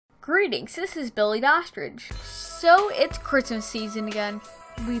Greetings, this is Billy Bastridge. So it's Christmas season again.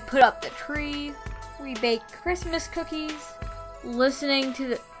 We put up the tree, we bake Christmas cookies, listening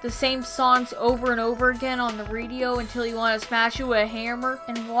to the same songs over and over again on the radio until you want to smash it with a hammer,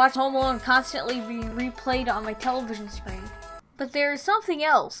 and watch Home Alone constantly be replayed on my television screen. But there is something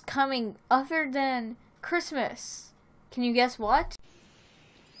else coming other than Christmas. Can you guess what?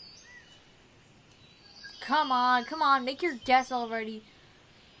 Come on, make your guess already.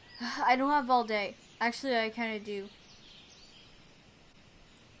 I don't have all day. Actually, I kind of do.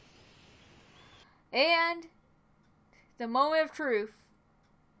 And the moment of truth.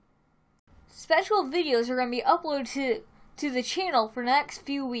 Special videos are going to be uploaded to the channel for the next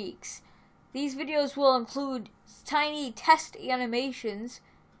few weeks. These videos will include tiny test animations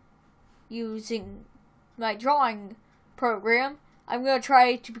using my drawing program. I'm going to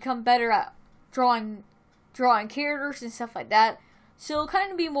try to become better at drawing characters and stuff like that. So it'll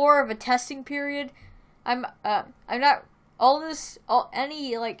kind of be more of a testing period. I'm not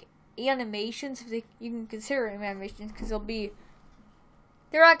any like animations, if you can consider them animations, because they're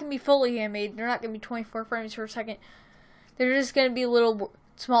not gonna be fully animated. They're not gonna be 24 frames per second. They're just gonna be little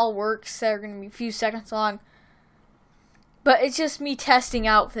small works that are gonna be a few seconds long. But it's just me testing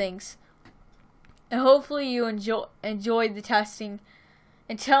out things, and hopefully you enjoyed the testing,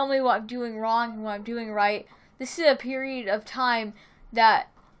 and tell me what I'm doing wrong and what I'm doing right. This is a period of time that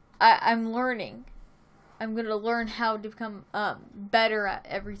I'm learning. I'm going to learn how to become better at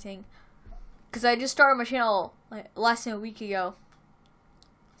everything. Because I just started my channel like less than a week ago.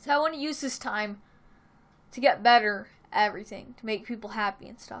 So I want to use this time to get better at everything. To make people happy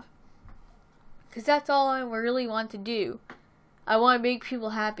and stuff. Because that's all I really want to do. I want to make people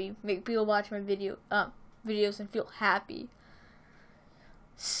happy. Make people watch my videos and feel happy.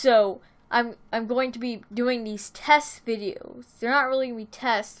 So I'm going to be doing these test videos. They're not really going to be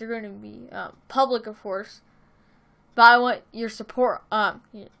tests. They're going to be public, of course. But I want your support,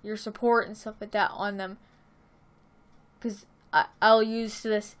 and stuff like that on them, because I'll use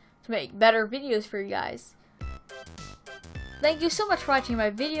this to make better videos for you guys. Thank you so much for watching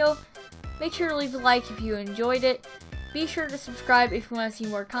my video. Make sure to leave a like if you enjoyed it. Be sure to subscribe if you want to see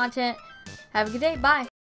more content. Have a good day. Bye.